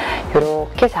되면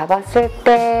이렇게 잡았을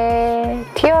때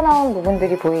튀어나온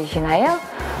부분들이 보이시나요?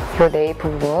 요 네이프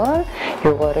부분,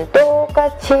 요거를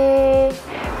똑같이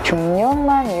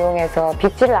중력만 이용해서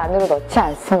빗질을 안으로 넣지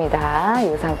않습니다.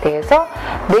 이 상태에서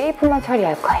네이프만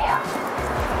처리할 거예요.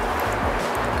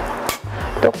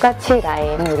 똑같이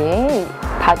라인, 우리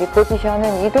바디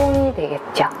포지션은 이동이 되겠죠.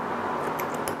 자,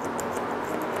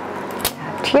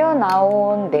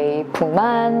 튀어나온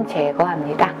네이프만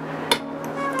제거합니다.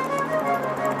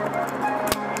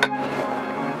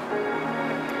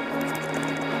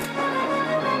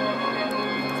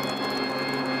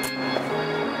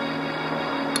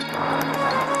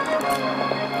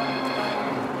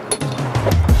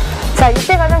 자,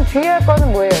 이때 가장 주의할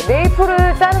거는 뭐예요?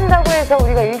 네이프를 자른다고 해서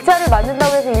우리가 일자를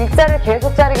만든다고 해서 일자를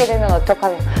계속 자르게 되면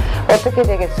어떻게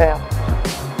되겠어요?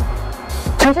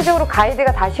 전체적으로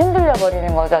가이드가 다시 흔들려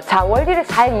버리는 거죠. 자, 원리를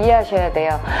잘 이해하셔야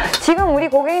돼요. 지금 우리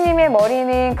고객님의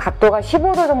머리는 각도가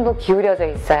 15도 정도 기울여져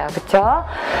있어요. 그쵸?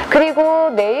 그리고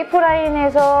네이프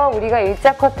라인에서 우리가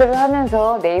일자 커트를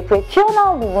하면서 네이프에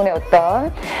튀어나온 부분의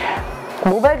어떤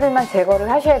모발들만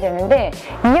제거를 하셔야 되는데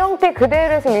이 형태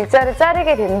그대로 해서 일자를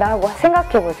자르게 된다고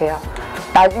생각해 보세요.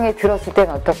 나중에 들었을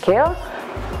때는 어떻게 해요?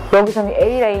 여기서는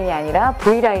A라인이 아니라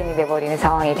V라인이 돼버리는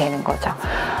상황이 되는 거죠.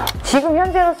 지금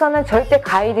현재로서는 절대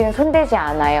가이드는 손대지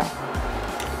않아요.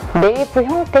 네이프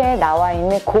형태에 나와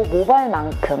있는 그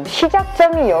모발만큼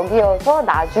시작점이 여기여서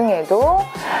나중에도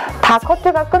다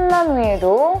커트가 끝난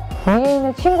후에도 위에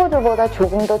있는 친구들보다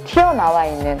조금 더 튀어나와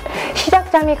있는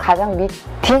시작점이 가장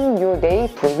밑인 요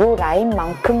네이프, 요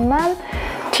라인만큼만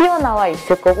튀어나와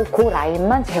있을 거고 그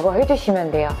라인만 제거해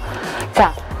주시면 돼요.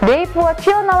 자, 네이프가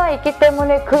튀어나와 있기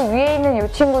때문에 그 위에 있는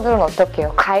이 친구들은 어떻게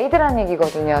해요? 가이드란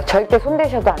얘기거든요. 절대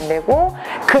손대셔도 안 되고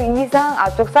그 이상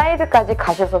앞쪽 사이드까지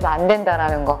가셔서도 안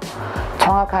된다라는 거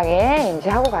정확하게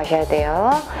인지하고 가셔야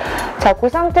돼요. 자, 그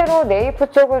상태로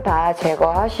네이프 쪽을 다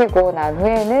제거하시고 난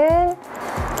후에는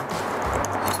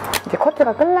이제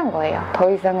커트가 끝난 거예요. 더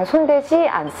이상은 손대지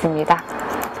않습니다.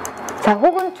 자,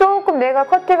 혹은 조금 내가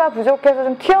커트가 부족해서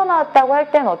좀 튀어나왔다고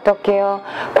할 땐 어떻게 해요?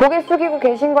 고개 숙이고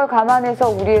계신 걸 감안해서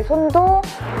우리의 손도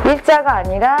일자가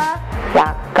아니라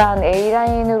약간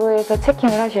A라인으로 해서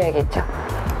체킹을 하셔야겠죠.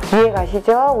 이해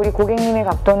가시죠? 우리 고객님의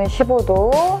각도는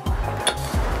 15도.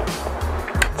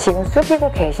 지금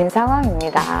숙이고 계신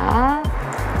상황입니다.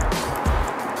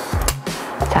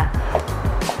 자,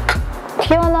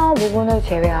 튀어나온 부분을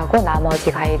제외하고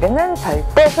나머지 가이드는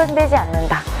절대 손대지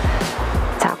않는다.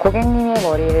 자, 고객님의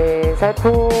머리를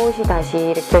살포시 다시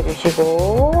일으켜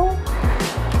주시고,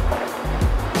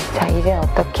 자, 이젠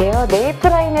어떻게 해요? 네이프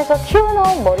라인에서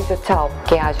튀어나온 머리조차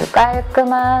없게 아주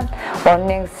깔끔한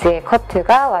원랭스의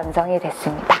커트가 완성이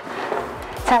됐습니다.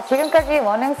 자, 지금까지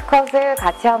원랭스 컷을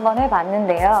같이 한번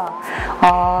해봤는데요.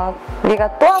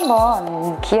 우리가 또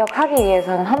한번 기억하기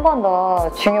위해서는 한 번 더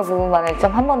중요 부분만을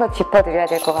좀 한 번 더 짚어드려야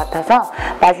될 것 같아서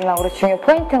마지막으로 중요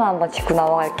포인트만 한번 짚고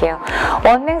넘어갈게요.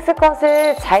 원랭스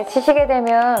컷을 잘 치시게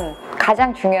되면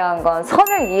가장 중요한 건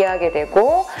선을 이해하게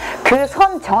되고, 그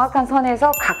정확한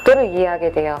선에서 각도를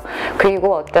이해하게 돼요.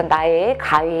 그리고 어떤 나의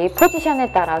가위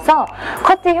포지션에 따라서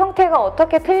커트 형태가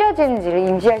어떻게 틀려지는지를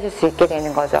인지하실 수 있게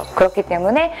되는 거죠. 그렇기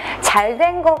때문에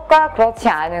잘된 것과 그렇지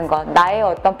않은 것, 나의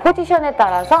어떤 포지션에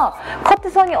따라서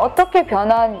커트선이 어떻게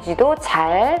변하는지도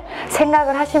잘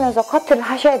생각을 하시면서 커트를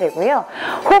하셔야 되고요.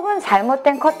 혹은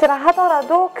잘못된 커트를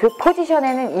하더라도 그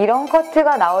포지션에는 이런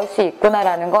커트가 나올 수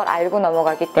있구나라는 걸 알고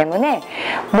넘어가기 때문에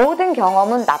모든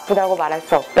경험은 나쁘다고 말할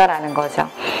수 없다라는 거죠.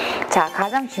 자,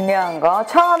 가장 중요한 거,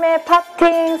 처음에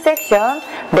파팅 섹션,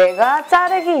 내가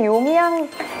자르기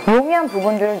용이한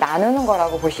부분들을 나누는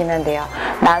거라고 보시면 돼요.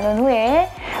 나눈 후에,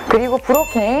 그리고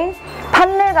브로킹,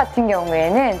 판넬 같은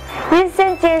경우에는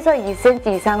 1cm에서 2cm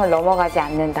이상을 넘어가지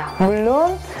않는다.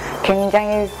 물론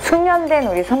굉장히 숙련된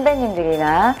우리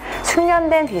선배님들이나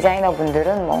숙련된 디자이너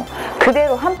분들은 뭐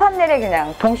그대로 한 판넬에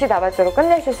그냥 동시다발적으로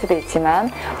끝내실 수도 있지만,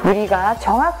 우리가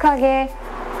정확하게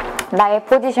나의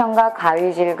포지션과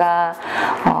가위질과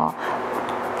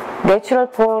내추럴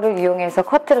폴을 이용해서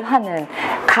커트를 하는,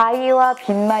 가위와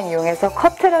빗만 이용해서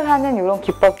커트를 하는 이런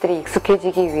기법들이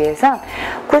익숙해지기 위해서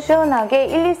꾸준하게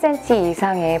 1, 2cm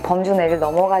이상의 범주내를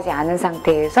넘어가지 않은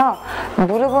상태에서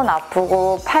무릎은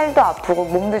아프고 팔도 아프고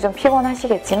몸도 좀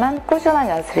피곤하시겠지만 꾸준한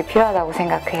연습이 필요하다고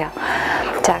생각해요.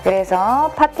 자,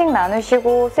 그래서 파팅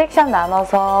나누시고 섹션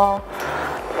나눠서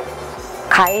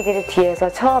가이드를 뒤에서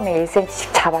처음에 1cm씩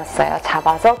잡았어요.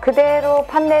 잡아서 그대로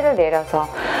판넬을 내려서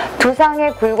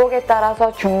두상의 굴곡에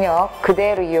따라서 중력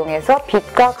그대로 이용해서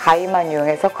빗과 가위만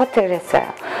이용해서 커트를 했어요.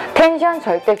 텐션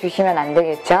절대 주시면 안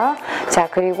되겠죠. 자,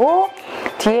 그리고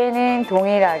뒤에는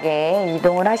동일하게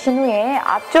이동을 하신 후에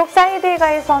앞쪽 사이드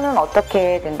가에서는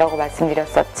어떻게 된다고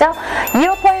말씀드렸었죠?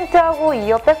 이어 포인트하고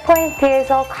이어 백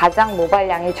포인트에서 가장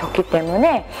모발량이 적기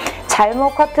때문에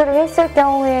잘못 커트를 했을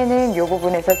경우에는 이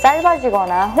부분에서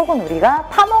짧아지거나 혹은 우리가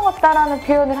파먹었다라는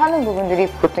표현을 하는 부분들이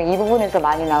보통 이 부분에서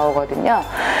많이 나오거든요.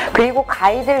 그리고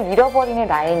가이드를 잃어버리는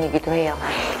라인이기도 해요.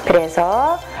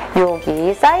 그래서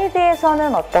여기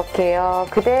사이드에서는 어떻게 해요?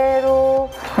 그대로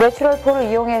내추럴 폴을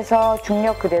이용해서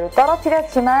중력 그대로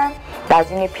떨어뜨렸지만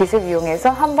나중에 빗을 이용해서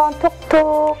한번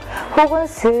톡톡 혹은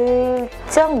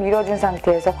슬쩍 밀어준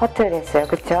상태에서 커트를 했어요.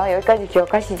 그쵸? 여기까지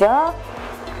기억하시죠?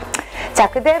 자,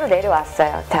 그대로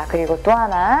내려왔어요. 자, 그리고 또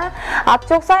하나,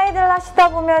 앞쪽 사이드를 하시다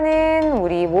보면은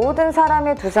우리 모든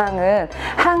사람의 두상은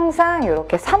항상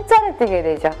이렇게 3자를 뜨게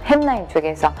되죠. 햄라인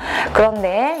쪽에서.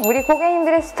 그런데 우리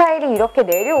고객님들의 스타일이 이렇게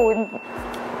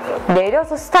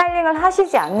내려서 스타일링을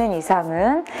하시지 않는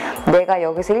이상은 내가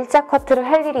여기서 일자 커트를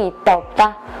할 일이 있다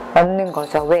없다? 없는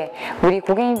거죠. 왜? 우리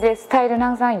고객님들의 스타일은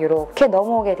항상 이렇게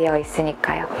넘어오게 되어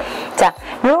있으니까요. 자,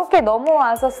 이렇게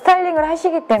넘어와서 스타일링을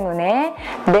하시기 때문에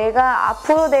내가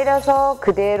앞으로 내려서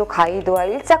그대로 가이드와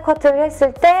일자 커트를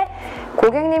했을 때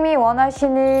고객님이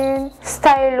원하시는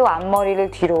스타일로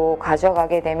앞머리를 뒤로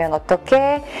가져가게 되면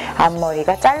어떻게?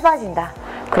 앞머리가 짧아진다.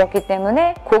 그렇기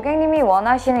때문에 고객님이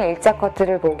원하시는 일자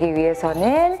커트를 보기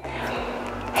위해서는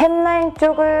햄라인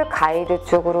쪽을 가이드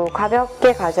쪽으로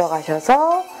가볍게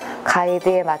가져가셔서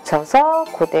가이드에 맞춰서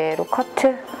그대로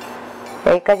커트.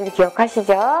 여기까지도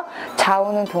기억하시죠?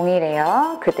 좌우는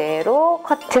동일해요. 그대로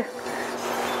커트.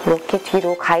 이렇게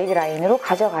뒤로 가이드 라인으로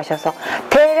가져가셔서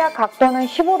대략 각도는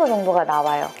 15도 정도가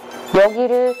나와요.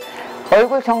 여기를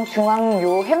얼굴 정중앙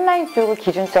요 햄라인 쪽을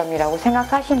기준점이라고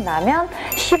생각하신다면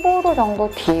 15도 정도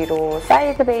뒤로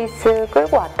사이드 베이스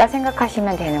끌고 왔다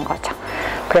생각하시면 되는 거죠.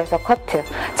 그래서 커트.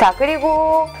 자,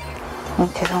 그리고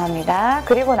죄송합니다.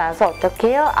 그리고 나서 어떻게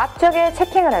해요? 앞쪽에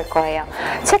체킹을 할 거예요.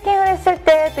 체킹을 했을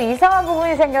때 또 이상한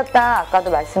부분이 생겼다. 아까도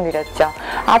말씀드렸죠.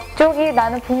 앞쪽이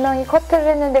나는 분명히 커트를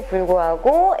했는데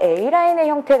불구하고 A라인의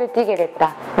형태를 띠게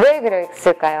됐다. 왜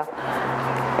그랬을까요?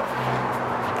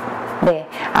 네,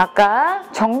 아까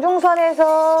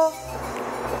정중선에서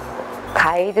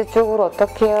가이드 쪽으로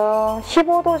어떻게 해요?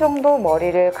 15도 정도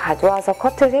머리를 가져와서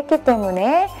커트를 했기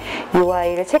때문에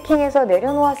UI를 체킹해서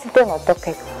내려놓았을 때는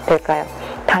어떻게 될까요?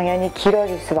 당연히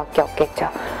길어질 수밖에 없겠죠.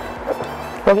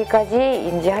 여기까지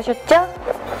인지하셨죠?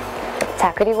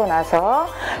 자, 그리고 나서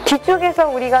뒤쪽에서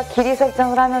우리가 길이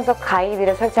설정을 하면서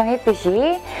가이드를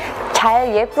설정했듯이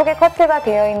잘 예쁘게 커트가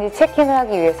되어 있는지 체킹을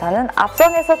하기 위해서는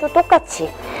앞선에서도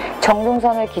똑같이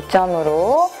정중선을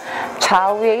기점으로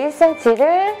좌우에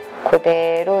 1cm를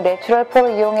그대로 내추럴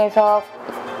폴을 이용해서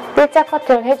일자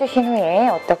커트를 해주신 후에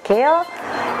어떻게 해요?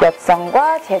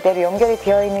 옆선과 제대로 연결이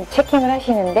되어 있는지 체킹을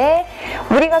하시는데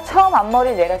우리가 처음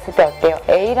앞머리를 내렸을 때 어때요?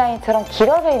 A라인처럼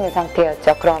길어져 있는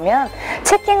상태였죠. 그러면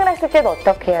체킹을 했을 때도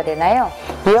어떻게 해야 되나요?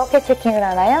 이렇게 체킹을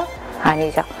하나요?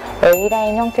 아니죠.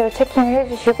 A라인 형태로 체킹을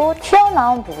해주시고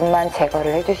튀어나온 부분만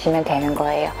제거를 해주시면 되는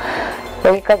거예요.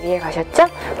 여기까지 이해 가셨죠?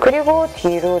 그리고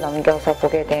뒤로 넘겨서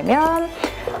보게 되면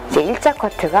이제 일자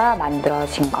커트가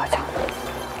만들어진 거죠.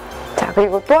 자,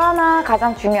 그리고 또 하나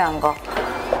가장 중요한 거,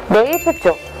 네이프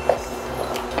쪽.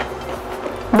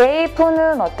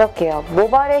 네이프는 어떻게 해요?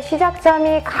 모발의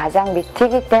시작점이 가장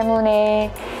밑이기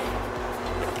때문에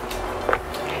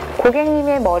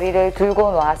고객님의 머리를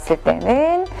들고 놓았을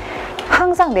때는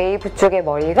항상 네이프 쪽의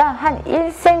머리가 한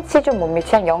 1cm 좀 못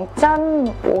미치 한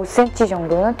 0.5cm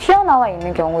정도는 튀어나와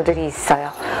있는 경우들이 있어요.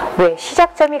 왜?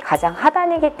 시작점이 가장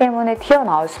하단이기 때문에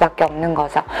튀어나올 수밖에 없는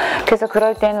거죠. 그래서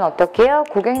그럴 때는 어떻게 해요?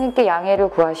 고객님께 양해를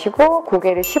구하시고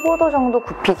고개를 15도 정도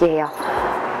굽히게 해요.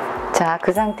 자,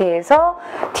 그 상태에서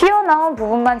튀어나온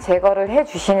부분만 제거를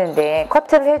해주시는데,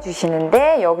 커트를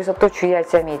해주시는데 여기서 또 주의할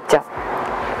점이 있죠.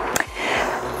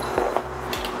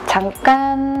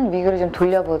 잠깐 미국을 좀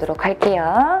돌려보도록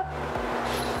할게요.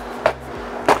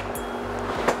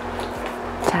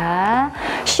 자,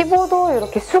 15도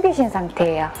이렇게 숙이신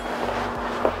상태예요.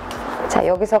 자,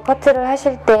 여기서 커트를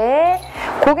하실 때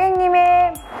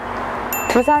고객님의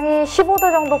두상이 15도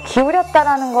정도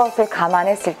기울였다는 것을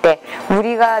감안했을 때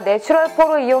우리가 내추럴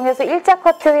폴을 이용해서 일자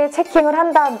커트에 체킹을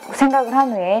한다 생각을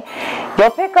한 후에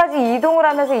옆에까지 이동을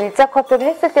하면서 일자 커트를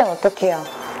했을 때는 어떻게 해요?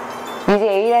 이제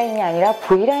A라인이 아니라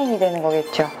V라인이 되는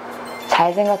거겠죠.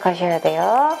 잘 생각하셔야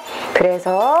돼요.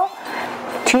 그래서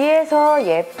뒤에서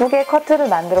예쁘게 커트를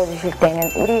만들어 주실 때는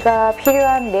우리가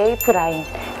필요한 네이프 라인,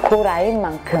 그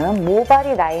라인만큼,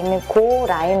 모발이 나 있는 그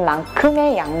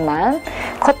라인만큼의 양만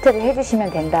커트를 해주시면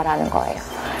된다라는 거예요.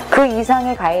 그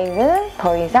이상의 가이드는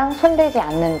더 이상 손대지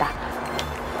않는다.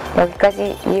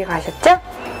 여기까지 이해 가셨죠?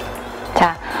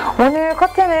 자, 오늘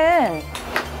커트는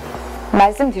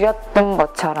말씀드렸던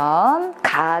것처럼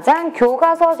가장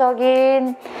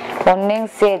교과서적인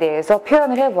원랭스에 대해서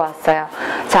표현을 해보았어요.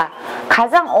 자,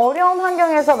 가장 어려운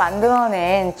환경에서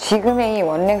만들어낸 지금의 이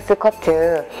원랭스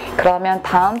커트, 그러면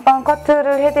다음번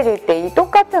커트를 해드릴 때 이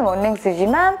똑같은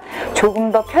원랭스지만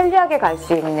조금 더 편리하게 갈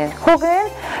수 있는, 혹은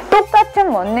똑같은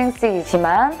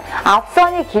원랭스이지만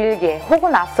앞선이 길게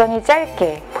혹은 앞선이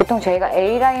짧게, 보통 저희가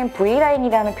A라인,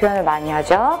 V라인이라는 표현을 많이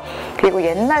하죠. 그리고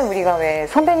옛날 우리가 왜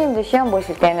선배님들 시험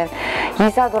보실 때는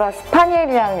이사도라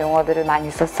스파니엘이라는 용어들을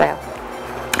많이 썼어요.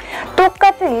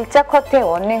 똑같은 일자 커트의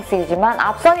원랭스이지만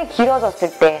앞선이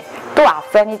길어졌을 때, 또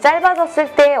앞선이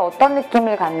짧아졌을 때 어떤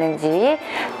느낌을 갖는지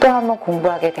또 한번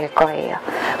공부하게 될 거예요.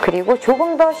 그리고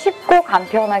조금 더 쉽고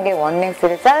간편하게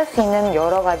원랭스를 자를 수 있는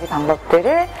여러 가지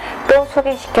방법들을 또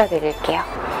소개시켜 드릴게요.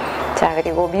 자,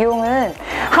 그리고 미용은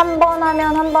한 번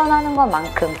하면 한 번 하는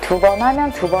것만큼, 두 번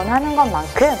하면 두 번 하는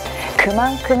것만큼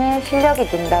그만큼의 실력이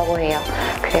는다고 해요.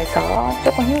 그래서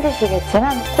조금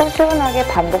힘드시겠지만 꾸준하게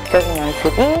반복적인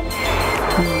연습이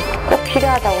꼭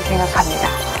필요하다고 생각합니다.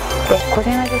 네,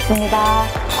 고생하셨습니다.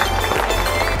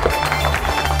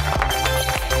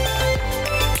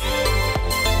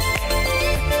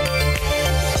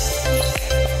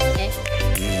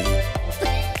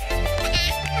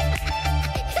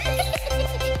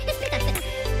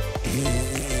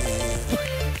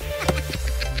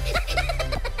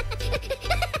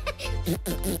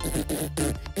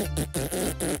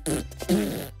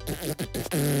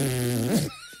 음.